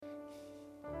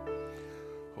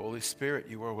Holy Spirit,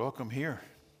 you are welcome here.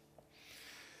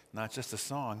 Not just a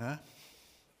song, huh?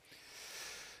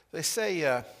 They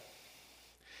say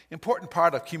important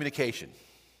part of communication,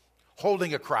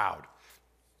 holding a crowd.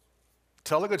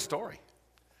 Tell a good story.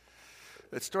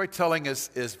 That storytelling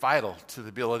is vital to the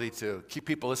ability to keep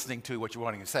people listening to what you're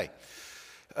wanting to say.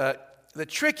 The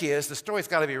trick is the story's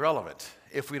got to be relevant.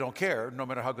 If we don't care, no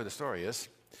matter how good the story is.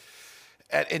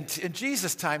 In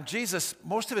Jesus' time,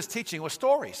 most of his teaching was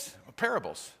stories,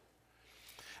 parables.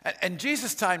 In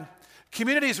Jesus' time,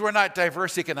 communities were not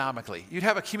diverse economically. You'd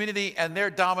have a community and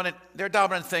their dominant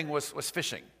thing was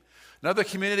fishing. Another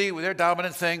community, their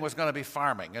dominant thing was going to be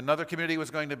farming. Another community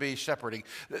was going to be shepherding.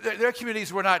 Their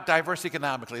communities were not diverse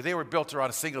economically. They were built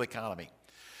around a single economy.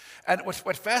 And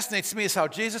what fascinates me is how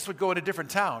Jesus would go into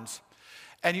different towns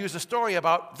and use a story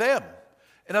about them.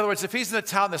 In other words, if he's in a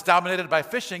town that's dominated by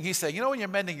fishing, he's saying, when you're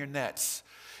mending your nets.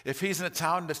 If he's in a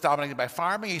town that's dominated by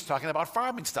farming, he's talking about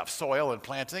farming stuff, soil and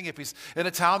planting. If he's in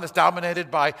a town that's dominated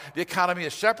by the economy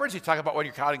of shepherds, he's talking about when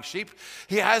you're counting sheep.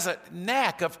 He has a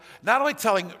knack of not only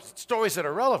telling stories that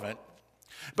are relevant,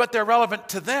 but they're relevant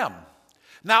to them.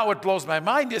 Now what blows my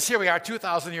mind is here we are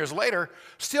 2,000 years later,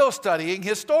 still studying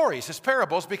his stories, his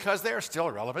parables, because they're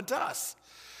still relevant to us.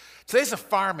 Today's a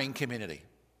farming community.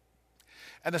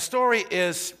 And the story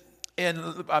is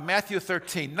in Matthew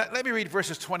 13. Let me read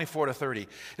verses 24 to 30.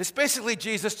 It's basically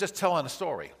Jesus just telling a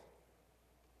story.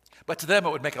 But to them, it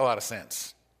would make a lot of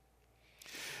sense.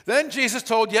 Then Jesus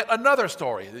told yet another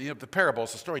story. The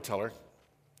parables, the storyteller.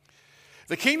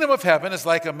 The kingdom of heaven is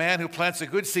like a man who plants a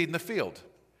good seed in the field.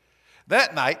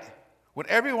 That night, when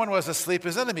everyone was asleep,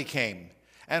 his enemy came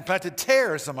and planted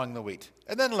tares among the wheat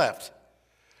and then left.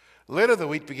 Later, the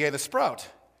wheat began to sprout.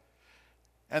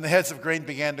 And the heads of grain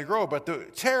began to grow, but the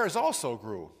tares also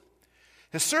grew.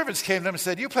 His servants came to him and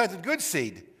said, "You planted good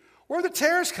seed. Where did the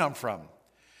tares come from?"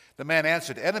 The man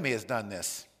answered, "The enemy has done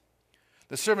this."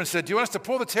 The servant said, "Do you want us to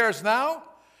pull the tares now?"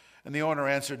 And the owner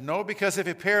answered, "No, because if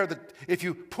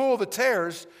you pull the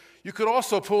tares, you could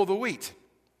also pull the wheat.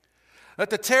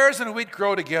 Let the tares and the wheat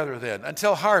grow together then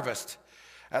until harvest.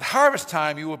 At harvest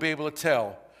time you will be able to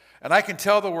tell. And I can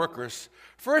tell the workers,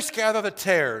 first gather the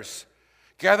tares,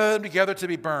 gather them together to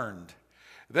be burned.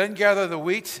 Then gather the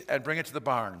wheat and bring it to the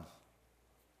barn."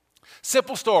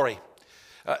 Simple story.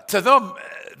 To them,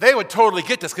 they would totally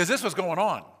get this because this was going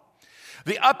on.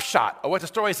 The upshot of what the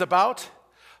story is about,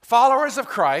 followers of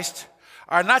Christ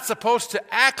are not supposed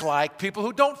to act like people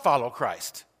who don't follow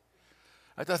Christ.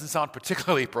 That doesn't sound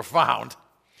particularly profound.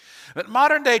 But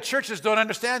modern day churches don't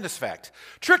understand this fact.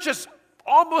 Churches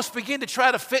almost begin to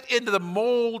try to fit into the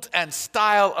mold and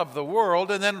style of the world,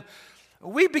 and then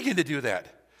we begin to do that.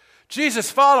 Jesus'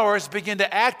 followers begin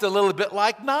to act a little bit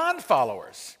like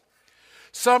non-followers.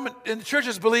 Some in the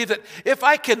churches believe that if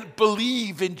I can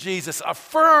believe in Jesus,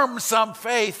 affirm some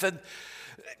faith, and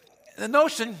the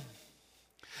notion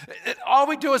that all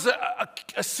we do is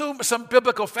assume some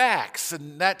biblical facts,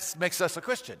 and that makes us a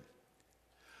Christian.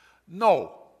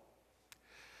 No.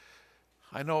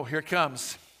 I know, here it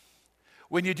comes.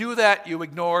 When you do that, you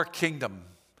ignore kingdom.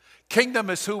 Kingdom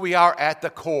is who we are at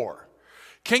the core.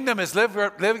 Kingdom is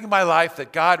living my life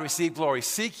that God receive glory.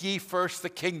 Seek ye first the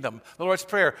kingdom. The Lord's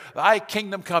Prayer, thy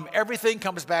kingdom come. Everything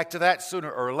comes back to that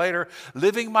sooner or later.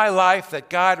 Living my life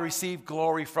that God receive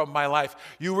glory from my life.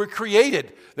 You were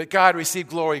created that God receive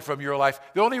glory from your life.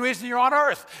 The only reason you're on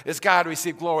earth is God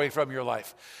receive glory from your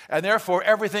life. And therefore,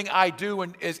 everything I do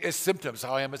is symptoms.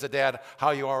 How I am as a dad,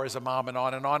 how you are as a mom, and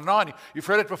on and on and on. You've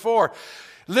heard it before.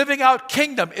 Living out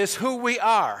kingdom is who we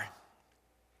are.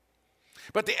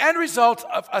 But the end result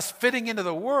of us fitting into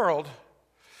the world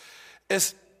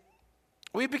is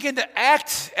we begin to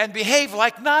act and behave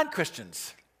like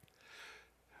non-Christians.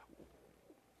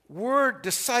 We're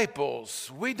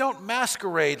disciples. We don't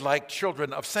masquerade like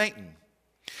children of Satan.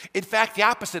 In fact, the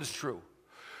opposite is true.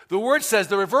 The word says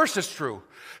the reverse is true.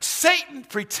 Satan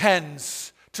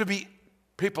pretends to be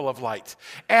people of light.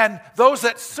 And those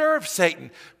that serve Satan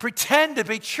pretend to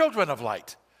be children of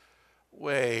light.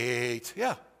 Wait,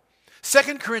 yeah.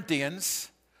 2 Corinthians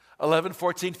 11,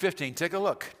 14, 15. Take a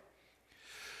look.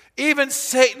 Even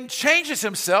Satan changes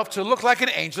himself to look like an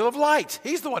angel of light.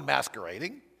 He's the one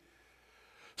masquerading.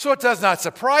 So it does not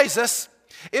surprise us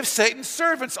if Satan's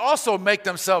servants also make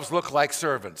themselves look like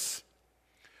servants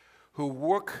who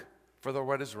work for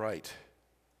what is right.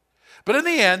 But in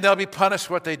the end, they'll be punished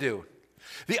for what they do.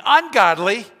 The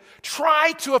ungodly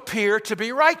try to appear to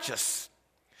be righteous.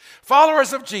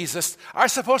 Followers of Jesus are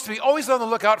supposed to be always on the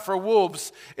lookout for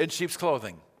wolves in sheep's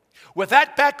clothing. With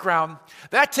that background,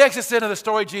 that takes us into the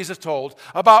story Jesus told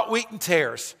about wheat and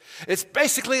tares. It's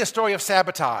basically a story of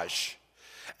sabotage.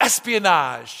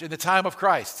 espionage in the time of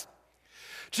Christ.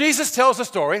 Jesus tells a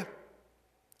story.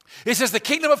 He says the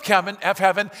kingdom of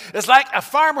heaven is like a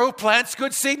farmer who plants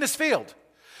good seed in his field.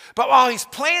 But while he's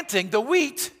planting the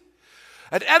wheat,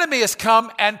 an enemy has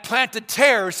come and planted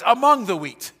tares among the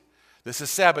wheat. This is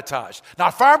sabotage. Now,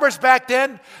 farmers back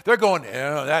then, they're going,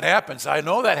 yeah, that happens. I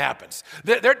know that happens.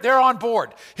 They're on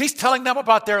board. He's telling them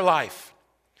about their life.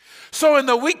 So when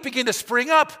the wheat begin to spring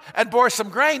up and bore some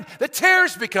grain, the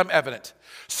tares become evident.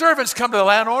 Servants come to the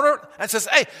landowner and says,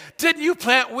 hey, didn't you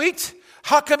plant wheat?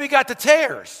 How come you got the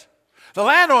tares? The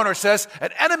landowner says,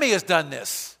 an enemy has done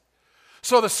this.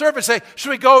 So the servants say, should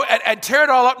we go and tear it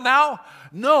all up now?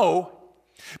 No.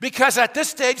 Because at this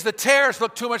stage, the tares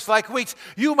look too much like wheat.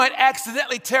 You might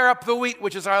accidentally tear up the wheat,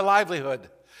 which is our livelihood.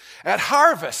 At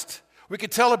harvest, we can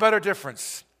tell a better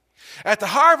difference. At the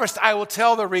harvest, I will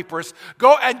tell the reapers,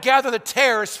 go and gather the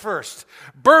tares first.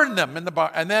 Burn them in the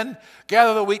barn, and then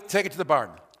gather the wheat, take it to the barn.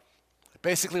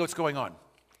 Basically what's going on.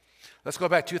 Let's go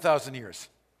back 2,000 years.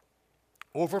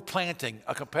 Overplanting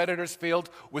a competitor's field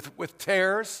with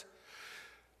tares,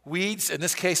 weeds, in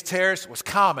this case tares, was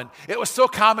common. It was so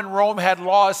common Rome had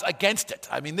laws against it.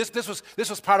 I mean, this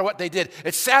was part of what they did.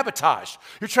 It's sabotage.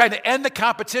 You're trying to end the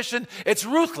competition. It's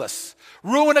ruthless.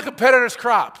 Ruin a competitor's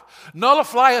crop.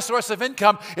 Nullify a source of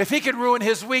income. If he can ruin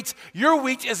his wheat, your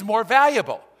wheat is more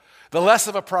valuable. The less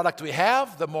of a product we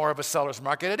have, the more of a seller's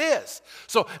market it is.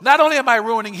 So not only am I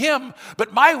ruining him,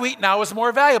 but my wheat now is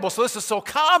more valuable. So this is so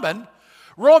common,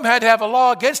 Rome had to have a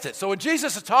law against it. So when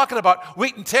Jesus is talking about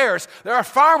wheat and tares, there are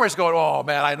farmers going, oh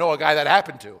man, I know a guy that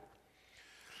happened to.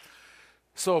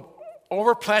 So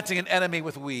overplanting an enemy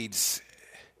with weeds.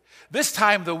 This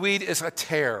time the weed is a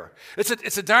tare. It's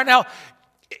a darnel.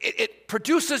 It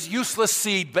produces useless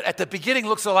seed, but at the beginning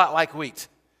looks a lot like wheat.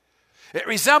 It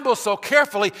resembles so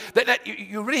carefully that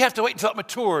you really have to wait until it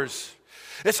matures.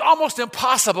 It's almost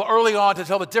impossible early on to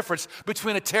tell the difference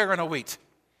between a tare and a wheat.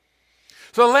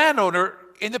 So the landowner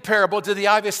in the parable did the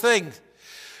obvious thing.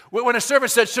 When a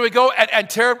servant said, should we go and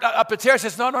tear up the tares? He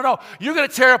says, no, you're going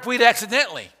to tear up wheat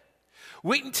accidentally.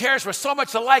 Wheat and tares were so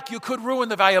much alike you could ruin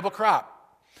the valuable crop.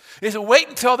 He said, wait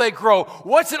until they grow.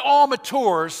 Once it all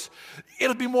matures,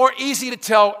 it'll be more easy to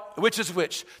tell which is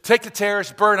which. Take the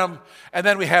tares, burn them, and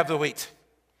then we have the wheat.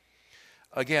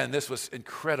 Again, this was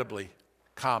incredibly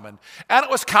common. And it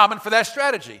was common for that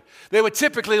strategy. They would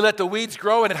typically let the weeds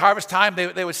grow, and at harvest time,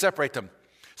 they would separate them.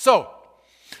 So,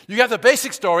 you have the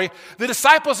basic story. The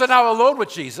disciples are now alone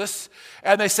with Jesus,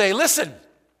 and they say, listen,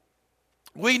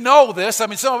 we know this. I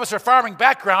mean, some of us are farming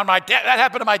background. That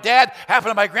happened to my dad,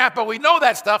 happened to my grandpa. We know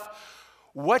that stuff.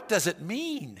 What does it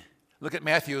mean? Look at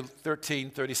Matthew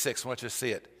 13:36. I want you to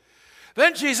see it.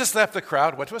 Then Jesus left the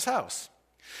crowd, went to his house.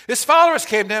 His followers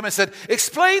came to him and said,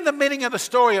 explain the meaning of the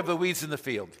story of the weeds in the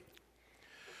field.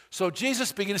 So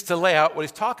Jesus begins to lay out what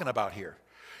he's talking about here.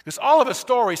 Because all of his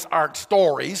stories aren't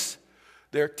stories.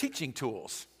 They're teaching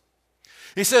tools.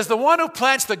 He says, the one who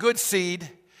plants the good seed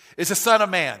is the Son of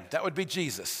Man. That would be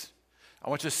Jesus. I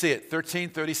want you to see it,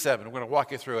 13:37. We're going to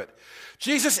walk you through it.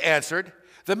 Jesus answered,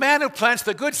 the man who plants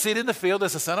the good seed in the field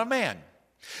is the Son of Man.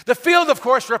 The field, of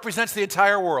course, represents the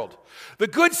entire world. The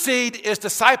good seed is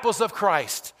disciples of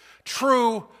Christ,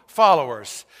 true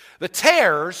followers. The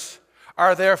tares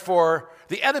are therefore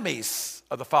the enemies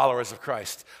of the followers of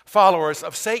Christ, followers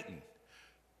of Satan.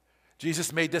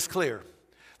 Jesus made this clear.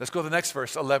 Let's go to the next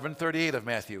verse, 11:38 of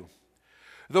Matthew.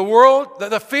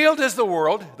 The field is the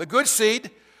world. The good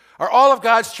seed are all of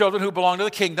God's children who belong to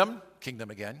the kingdom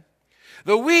again.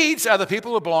 The weeds are the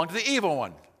people who belong to the evil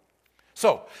one.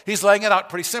 So, he's laying it out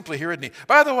pretty simply here, isn't he?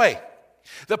 By the way,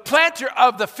 the planter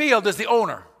of the field is the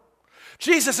owner.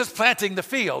 Jesus is planting the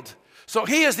field, so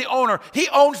he is the owner. He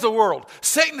owns the world.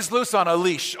 Satan's loose on a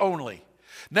leash only.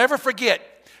 Never forget,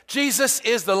 Jesus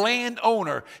is the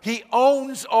landowner. He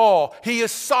owns all. He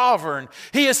is sovereign.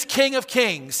 He is King of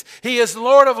kings. He is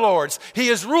Lord of lords. He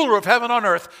is ruler of heaven and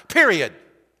earth, period.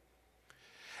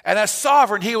 And as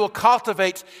sovereign, he will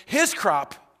cultivate his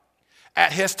crop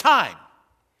at his time.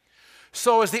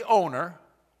 So as the owner,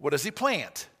 what does he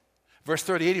plant? Verse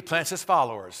 38, he plants his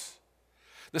followers,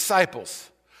 disciples,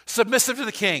 submissive to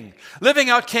the king, living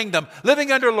out kingdom,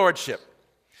 living under lordship.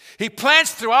 He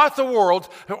plants throughout the world,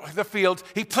 the field.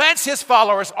 He plants his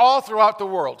followers all throughout the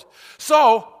world.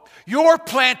 So you're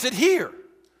planted here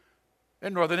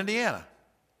in northern Indiana.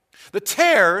 The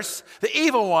tares, the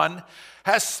evil one,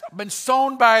 has been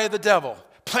sown by the devil,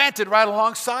 planted right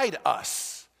alongside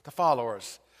us, the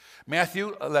followers.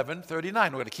 Matthew 11:39.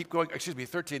 We're going to keep going,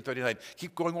 13:39.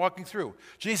 Keep going, walking through.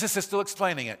 Jesus is still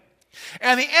explaining it.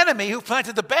 And the enemy who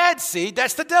planted the bad seed,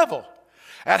 that's the devil.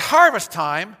 At harvest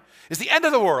time is the end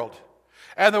of the world.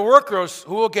 And the workers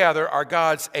who will gather are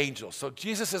God's angels. So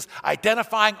Jesus is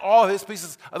identifying all his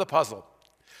pieces of the puzzle.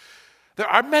 There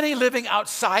are many living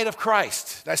outside of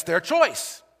Christ. That's their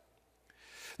choice.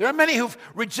 There are many who've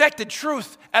rejected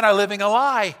truth and are living a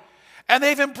lie. And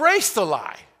they've embraced the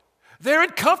lie. They're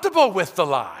uncomfortable with the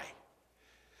lie.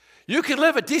 You can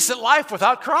live a decent life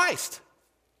without Christ.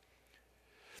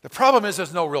 The problem is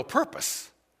there's no real purpose.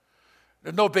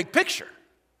 There's no big picture.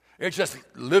 It's just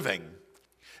living.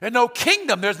 There's no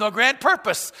kingdom. There's no grand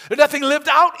purpose. There's nothing lived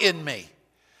out in me.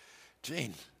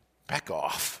 Gene, back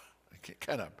off.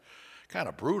 Kind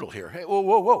of brutal here. Hey,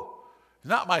 whoa.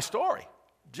 Not my story.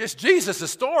 Just Jesus'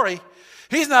 story.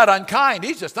 He's not unkind.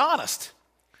 He's just honest.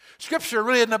 Scripture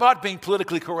really isn't about being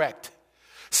politically correct.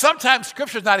 Sometimes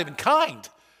Scripture is not even kind.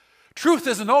 Truth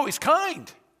isn't always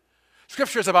kind.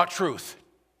 Scripture is about truth.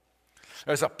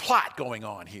 There's a plot going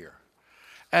on here.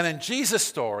 And in Jesus'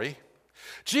 story,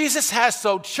 Jesus has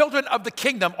sowed children of the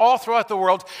kingdom all throughout the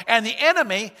world, and the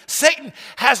enemy, Satan,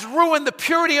 has ruined the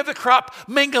purity of the crop,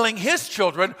 mingling his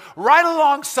children right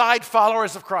alongside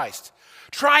followers of Christ,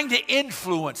 trying to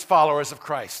influence followers of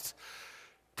Christ,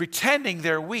 pretending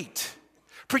they're wheat,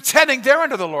 pretending they're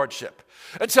under the lordship,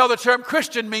 until the term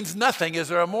Christian means nothing. Is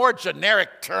there a more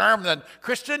generic term than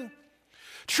Christian?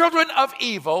 Children of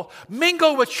evil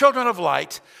mingle with children of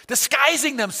light,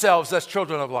 disguising themselves as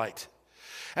children of light.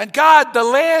 And God, the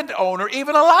landowner,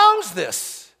 even allows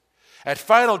this. At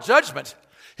final judgment,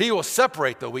 he will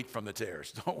separate the wheat from the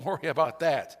tares. Don't worry about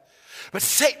that. But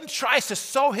Satan tries to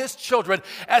sow his children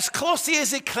as closely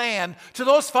as he can to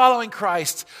those following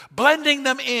Christ, blending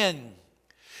them in.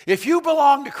 If you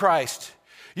belong to Christ,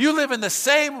 you live in the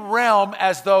same realm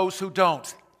as those who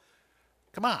don't.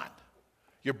 Come on.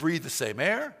 You breathe the same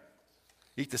air,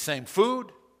 eat the same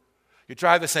food, you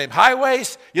drive the same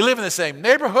highways, you live in the same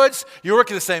neighborhoods, you work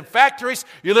in the same factories,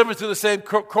 you're living through the same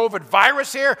COVID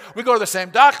virus here, we go to the same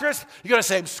doctors, you go to the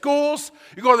same schools,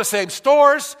 you go to the same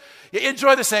stores, you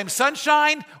enjoy the same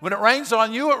sunshine. When it rains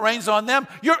on you, it rains on them.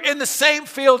 You're in the same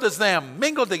field as them,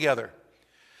 mingled together.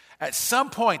 At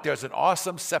some point, there's an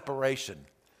awesome separation.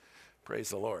 Praise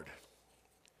the Lord.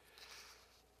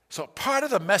 So part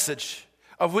of the message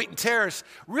of wheat and tares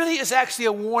really is actually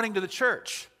a warning to the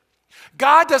church.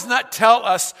 God does not tell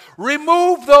us,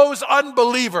 remove those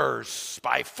unbelievers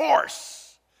by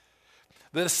force.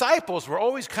 The disciples were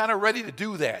always kind of ready to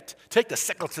do that. Take the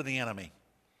sickle to the enemy.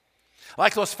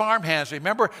 Like those farmhands,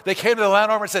 remember? They came to the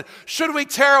landowner and said, should we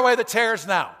tear away the tares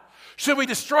now? Should we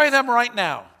destroy them right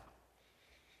now?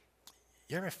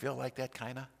 You ever feel like that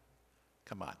kind of?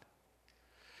 Come on.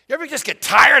 You ever just get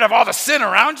tired of all the sin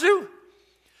around you?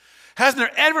 Hasn't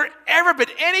there ever been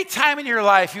any time in your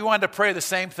life you wanted to pray the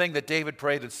same thing that David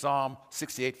prayed in Psalm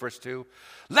 68, verse 2?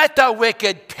 Let the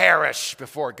wicked perish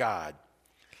before God.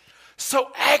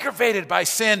 So aggravated by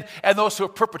sin and those who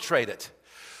perpetrate it.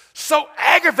 So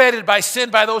aggravated by sin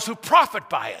by those who profit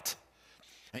by it.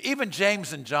 And even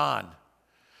James and John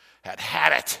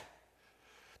had it.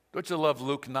 Don't you love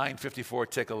Luke 9:54?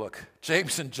 Take a look.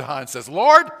 James and John says,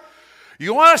 Lord,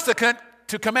 you want us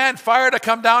to command fire to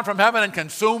come down from heaven and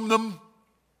consume them?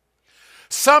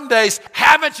 Some days,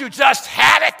 haven't you just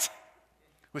had it?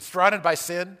 With surrounded by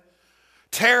sin,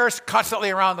 tares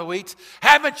constantly around the wheat.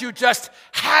 Haven't you just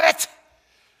had it?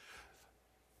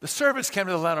 The servants came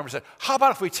to the landowner and said, how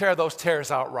about if we tear those tares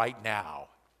out right now?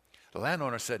 The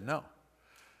landowner said no.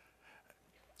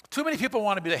 Too many people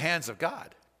want to be the hands of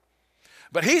God.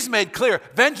 But he's made clear,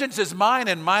 vengeance is mine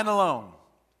and mine alone.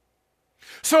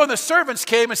 So when the servants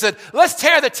came and said, let's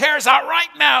tear the tares out right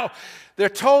now, they're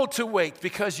told to wait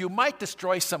because you might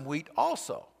destroy some wheat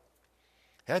also.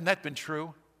 Hasn't that been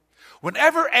true?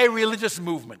 Whenever a religious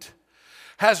movement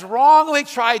has wrongly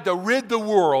tried to rid the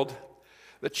world,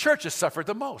 the church has suffered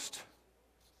the most.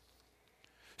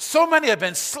 So many have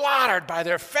been slaughtered by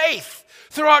their faith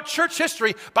throughout church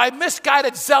history by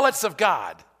misguided zealots of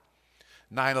God.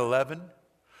 9/11,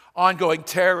 ongoing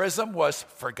terrorism was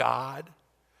for God.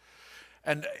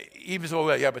 And even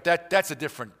so, yeah, but that's a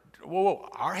different, whoa,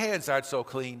 our hands aren't so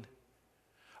clean.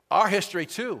 Our history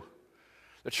too.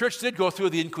 The church did go through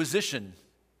the Inquisition,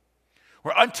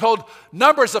 where untold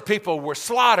numbers of people were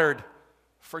slaughtered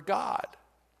for God.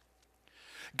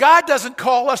 God doesn't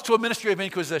call us to a ministry of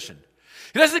inquisition.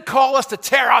 He doesn't call us to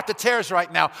tear out the tares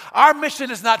right now. Our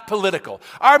mission is not political.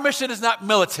 Our mission is not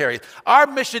military. Our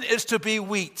mission is to be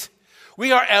wheat.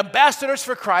 We are ambassadors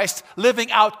for Christ,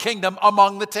 living out kingdom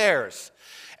among the tares.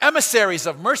 Emissaries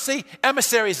of mercy,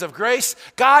 emissaries of grace,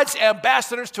 God's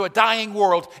ambassadors to a dying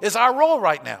world is our role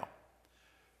right now.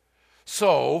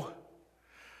 So,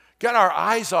 get our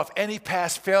eyes off any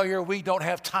past failure. We don't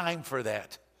have time for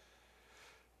that.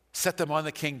 Set them on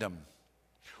the kingdom.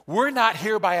 We're not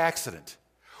here by accident.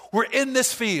 We're in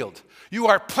this field. You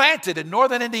are planted in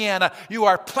northern Indiana. You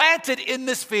are planted in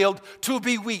this field to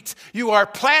be wheat. You are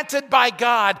planted by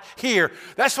God here.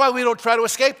 That's why we don't try to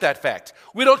escape that fact.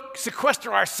 We don't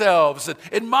sequester ourselves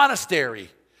in monastery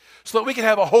so that we can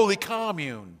have a holy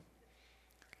commune.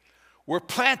 We're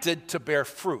planted to bear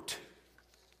fruit.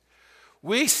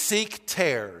 We seek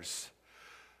tares,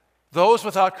 those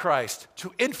without Christ,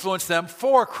 to influence them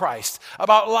for Christ,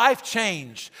 about life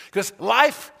change. Because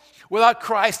life without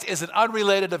Christ is an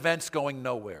unrelated events going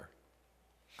nowhere.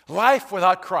 Life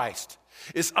without Christ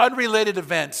is unrelated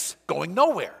events going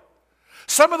nowhere.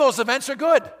 Some of those events are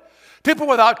good. People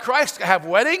without Christ have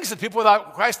weddings, and people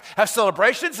without Christ have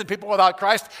celebrations, and people without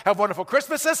Christ have wonderful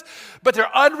Christmases, but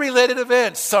they're unrelated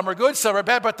events. Some are good, some are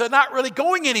bad, but they're not really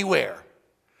going anywhere.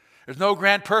 There's no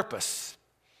grand purpose.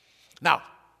 Now,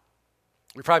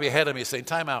 you're probably ahead of me saying,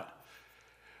 time out.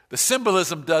 The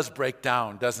symbolism does break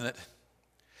down, doesn't it?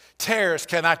 Tares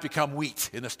cannot become wheat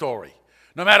in the story.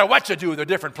 No matter what you do, they're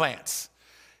different plants.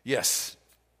 Yes.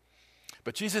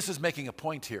 But Jesus is making a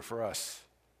point here for us.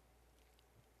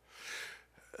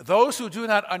 Those who do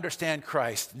not understand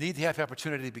Christ need to have the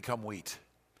opportunity to become wheat.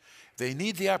 They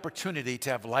need the opportunity to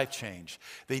have life change.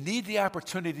 They need the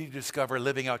opportunity to discover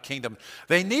living out kingdom.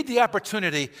 They need the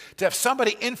opportunity to have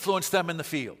somebody influence them in the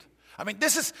field. I mean,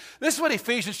 this is what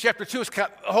Ephesians chapter 2 is. The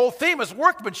whole theme is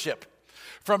workmanship.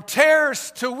 From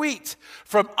tares to wheat,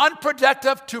 from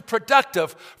unproductive to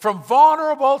productive, from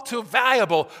vulnerable to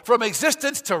valuable, from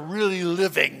existence to really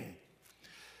living.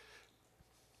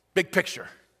 Big picture.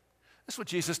 That's what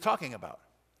Jesus is talking about.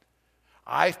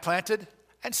 I've planted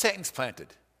and Satan's planted,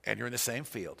 and you're in the same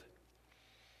field.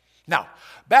 Now,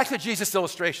 back to Jesus'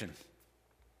 illustration.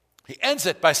 He ends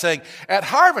it by saying, at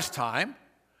harvest time,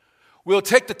 we'll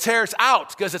take the tares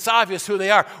out because it's obvious who they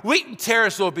are. Wheat and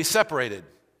tares will be separated.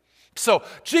 So,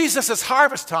 Jesus'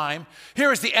 harvest time,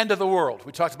 here is the end of the world.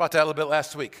 We talked about that a little bit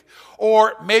last week.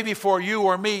 Or maybe for you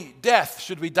or me, death,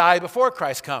 should we die before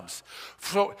Christ comes.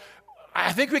 So,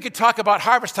 I think we could talk about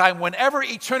harvest time whenever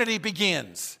eternity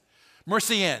begins.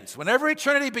 Mercy ends. Whenever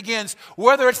eternity begins,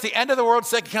 whether it's the end of the world,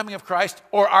 second coming of Christ,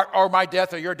 or my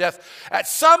death or your death, at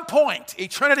some point,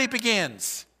 eternity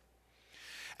begins.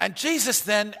 And Jesus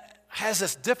then has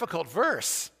this difficult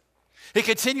verse. He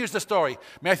continues the story.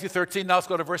 Matthew 13, now let's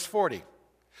go to verse 40.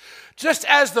 Just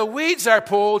as the weeds are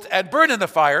pulled and burned in the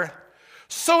fire,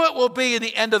 so it will be in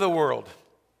the end of the world.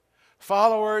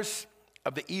 Followers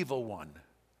of the evil one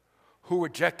who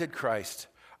rejected Christ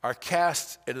are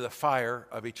cast into the fire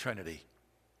of eternity.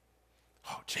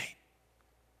 Oh, Jane,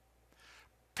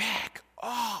 back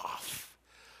off.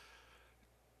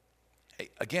 Hey,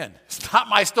 again, it's not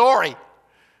my story.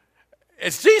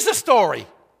 It's Jesus' story.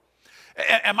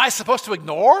 Am I supposed to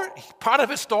ignore part of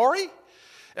his story?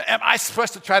 Am I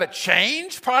supposed to try to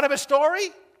change part of his story?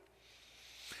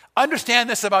 Understand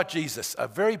this about Jesus, a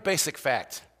very basic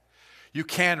fact. You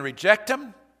can reject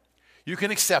him, you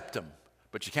can accept him,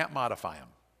 but you can't modify him.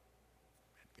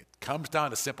 It comes down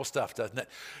to simple stuff, doesn't it?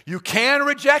 You can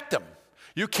reject him,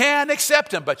 you can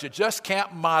accept him, but you just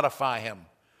can't modify him.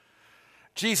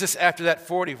 Jesus, after that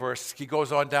 40 verse, he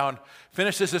goes on down,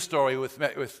 finishes his story with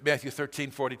Matthew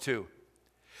 13:42.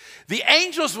 The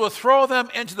angels will throw them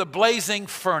into the blazing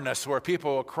furnace where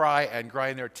people will cry and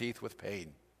grind their teeth with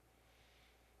pain.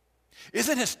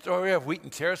 Isn't his story of wheat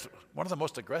and tares one of the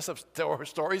most aggressive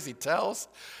stories he tells?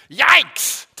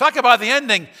 Yikes! Talk about the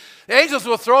ending. The angels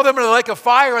will throw them into the lake of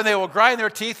fire and they will grind their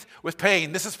teeth with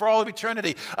pain. This is for all of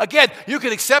eternity. Again, you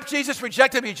can accept Jesus,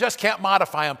 reject him, you just can't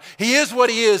modify him. He is what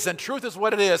he is, and truth is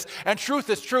what it is, and truth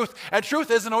is truth, and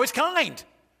truth isn't always kind,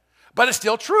 but it's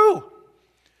still true.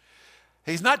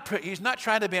 He's not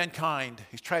trying to be unkind.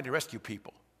 He's trying to rescue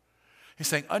people. He's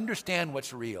saying, understand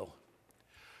what's real.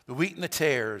 The wheat and the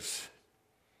tares.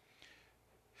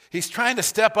 He's trying to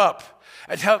step up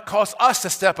and cause us to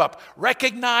step up.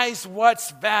 Recognize what's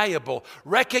valuable.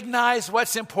 Recognize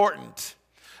what's important.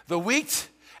 The wheat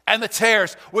and the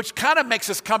tares, which kind of makes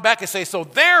us come back and say, so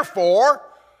therefore,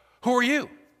 who are you?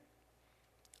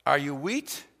 Are you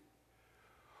wheat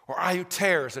or are you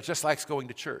tares that just likes going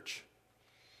to church?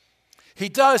 He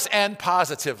does end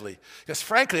positively, because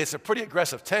frankly, it's a pretty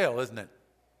aggressive tale, isn't it?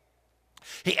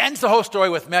 He ends the whole story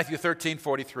with Matthew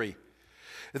 13:43.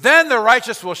 Then the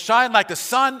righteous will shine like the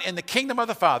sun in the kingdom of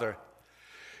the Father.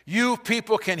 You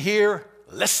people can hear,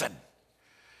 listen.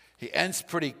 He ends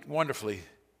pretty wonderfully.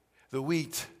 The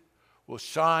wheat will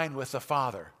shine with the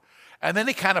Father. And then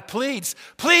he kind of pleads,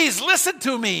 please listen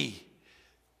to me.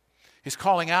 He's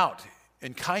calling out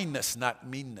in kindness, not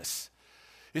meanness.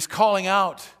 He's calling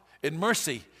out in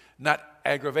mercy, not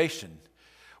aggravation.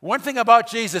 One thing about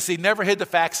Jesus, he never hid the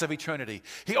facts of eternity.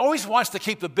 He always wants to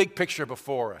keep the big picture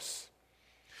before us.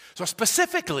 So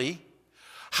specifically,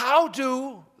 how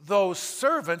do those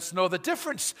servants know the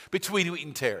difference between wheat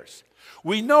and tares?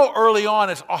 We know early on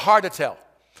it's hard to tell.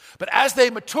 But as they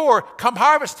mature, come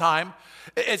harvest time,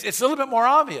 it's a little bit more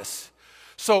obvious.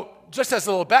 So just as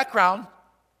a little background,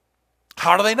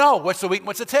 how do they know what's the wheat and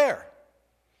what's the tare?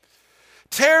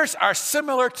 Tares are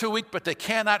similar to wheat, but they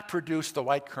cannot produce the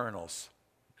white kernels.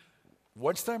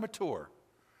 Once they're mature,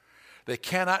 they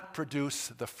cannot produce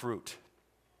the fruit.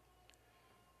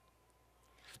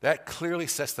 That clearly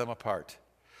sets them apart.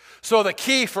 So the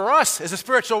key for us is a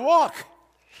spiritual walk.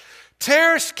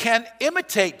 Tares can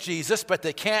imitate Jesus, but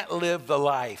they can't live the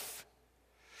life.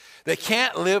 They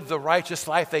can't live the righteous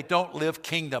life. They don't live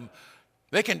kingdom.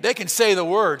 They can say the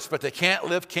words, but they can't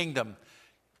live kingdom.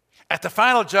 At the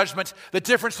final judgment, the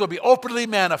difference will be openly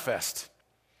manifest.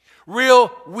 Real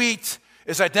wheat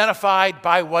is identified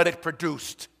by what it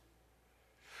produced.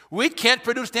 Wheat can't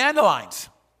produce dandelions.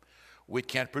 Wheat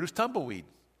can't produce tumbleweed.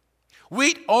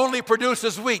 Wheat only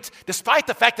produces wheat, despite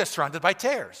the fact that it's surrounded by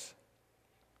tares.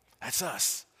 That's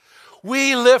us.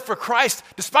 We live for Christ,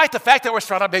 despite the fact that we're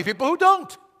surrounded by people who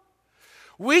don't.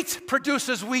 Wheat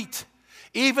produces wheat,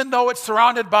 even though it's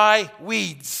surrounded by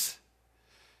weeds.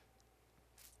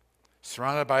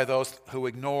 Surrounded by those who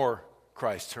ignore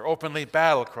Christ or openly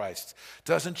battle Christ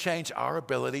doesn't change our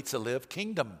ability to live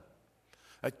kingdom.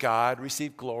 That God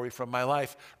receive glory from my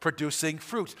life, producing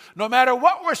fruit. No matter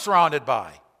what we're surrounded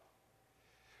by,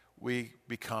 we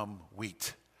become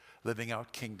wheat, living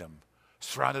out kingdom,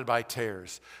 surrounded by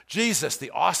tares. Jesus,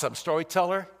 the awesome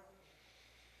storyteller,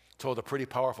 told a pretty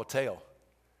powerful tale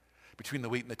between the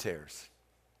wheat and the tares.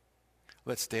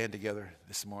 Let's stand together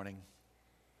this morning.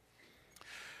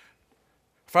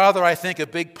 Father, I think a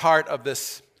big part of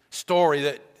this story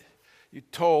that you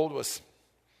told was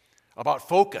about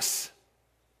focus.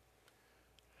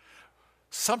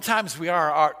 Sometimes we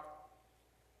are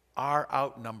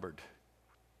outnumbered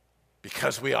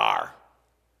because we are.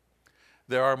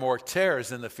 There are more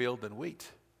tares in the field than wheat.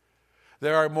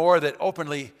 There are more that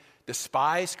openly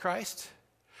despise Christ.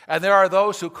 And there are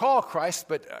those who call Christ,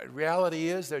 but reality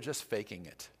is they're just faking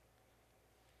it.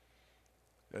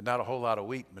 There's not a whole lot of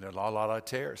wheat, but there's a lot of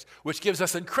tares, which gives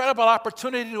us incredible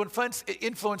opportunity to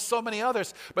influence so many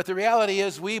others. But the reality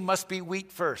is we must be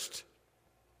wheat first,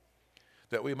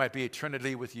 that we might be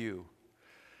eternity with you.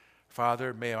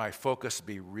 Father, may my focus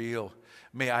be real.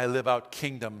 May I live out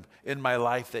kingdom in my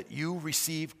life, that you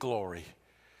receive glory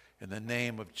in the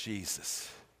name of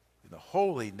Jesus, in the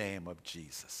holy name of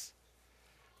Jesus.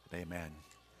 Amen.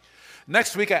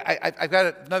 Next week, I've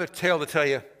got another tale to tell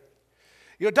you.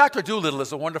 You know, Dr. Dolittle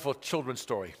is a wonderful children's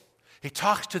story. He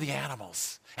talks to the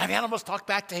animals, and the animals talk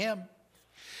back to him.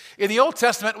 In the Old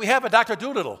Testament, we have a Dr.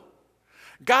 Dolittle.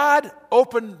 God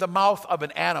opened the mouth of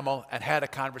an animal and had a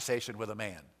conversation with a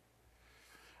man.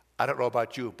 I don't know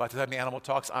about you, but by the time the animal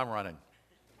talks, I'm running.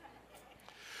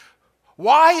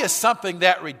 Why is something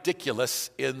that ridiculous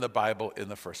in the Bible in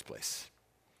the first place?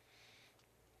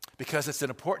 Because it's an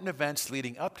important events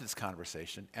leading up to this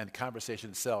conversation, and the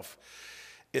conversation itself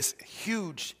is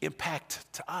huge impact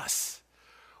to us.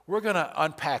 We're going to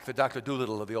unpack the Dr.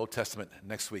 Dolittle of the Old Testament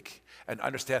next week and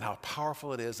understand how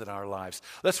powerful it is in our lives.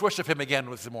 Let's worship him again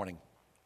this morning.